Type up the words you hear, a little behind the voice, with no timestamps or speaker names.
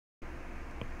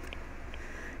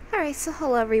Alright, so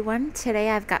hello everyone. Today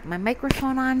I've got my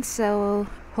microphone on, so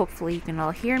hopefully you can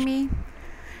all hear me.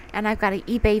 And I've got an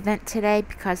eBay event today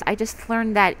because I just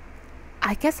learned that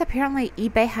I guess apparently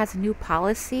eBay has a new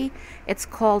policy. It's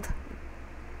called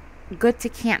good to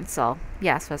cancel.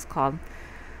 Yeah, that's what it's called.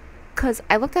 Because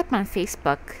I looked up on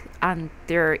Facebook, on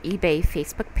their eBay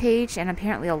Facebook page, and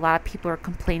apparently a lot of people are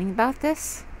complaining about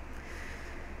this.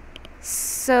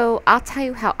 So I'll tell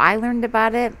you how I learned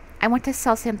about it. I went to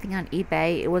sell something on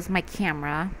eBay. It was my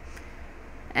camera.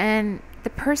 And the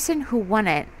person who won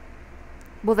it,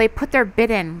 well, they put their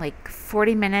bid in like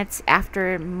 40 minutes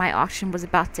after my auction was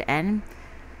about to end.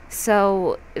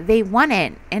 So they won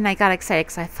it, and I got excited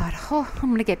because I thought, oh, I'm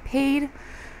going to get paid.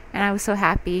 And I was so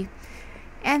happy.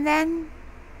 And then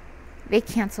they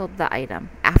canceled the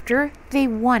item after they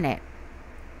won it.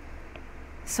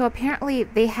 So apparently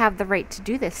they have the right to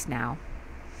do this now.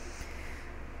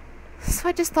 So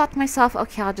I just thought to myself,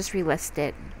 okay, I'll just relist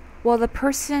it. Well, the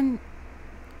person,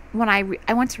 when I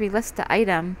went to relist the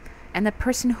item, and the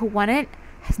person who won it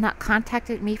has not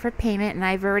contacted me for payment, and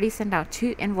I've already sent out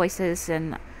 2 invoices,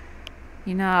 and,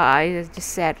 I just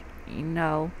said,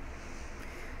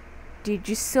 did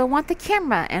you still want the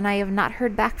camera? And I have not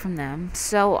heard back from them.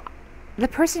 So the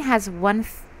person has one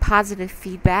positive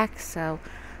feedback, so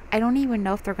I don't even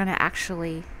know if they're going to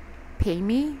actually pay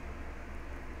me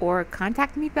or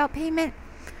contact me about payment.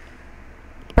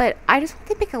 But I just want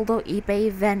to make a little eBay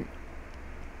event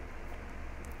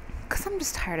because I'm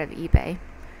just tired of eBay.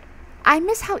 I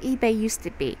miss how eBay used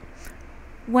to be.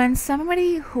 When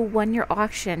somebody who won your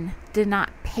auction did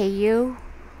not pay you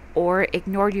or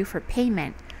ignored you for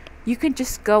payment, you can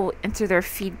just go into their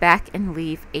feedback and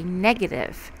leave a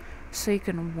negative so you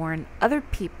can warn other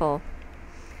people,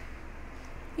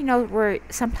 where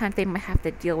sometimes they might have to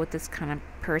deal with this kind of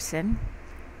person.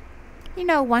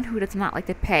 One who does not like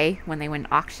to pay when they win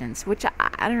auctions, which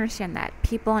I don't understand that.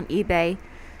 People on eBay,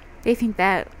 they think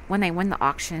that when they win the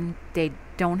auction, they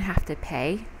don't have to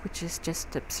pay, which is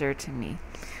just absurd to me.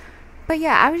 But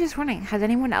yeah, I was just wondering, has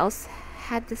anyone else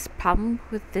had this problem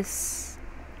with this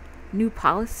new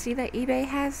policy that eBay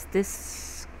has?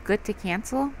 This good to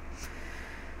cancel?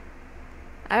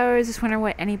 I was just wondering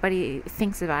what anybody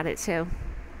thinks about it too.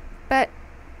 But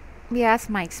yeah, that's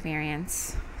my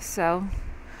experience. So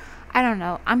I don't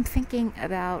know. I'm thinking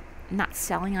about not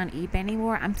selling on eBay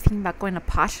anymore. I'm thinking about going to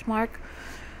Poshmark.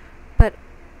 But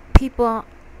people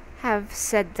have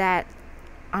said that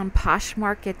on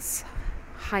Poshmark it's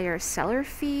higher seller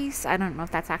fees. I don't know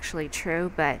if that's actually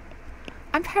true, but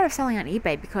I'm tired of selling on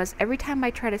eBay because every time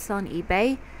I try to sell on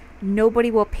eBay, nobody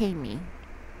will pay me.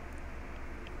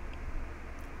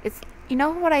 It's,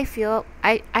 what I feel?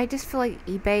 I just feel like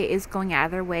eBay is going out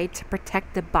of their way to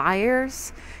protect the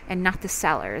buyers and not the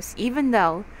sellers. Even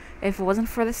though, if it wasn't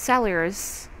for the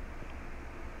sellers,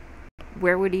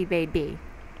 where would eBay be?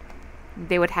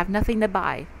 They would have nothing to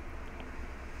buy.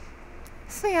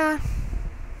 So yeah,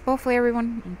 hopefully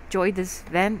everyone enjoyed this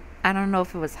event. I don't know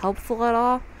if it was helpful at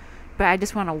all, but I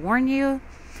just want to warn you.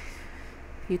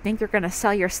 If you think you're going to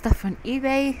sell your stuff on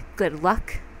eBay, good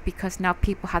luck, because now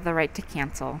people have the right to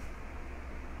cancel.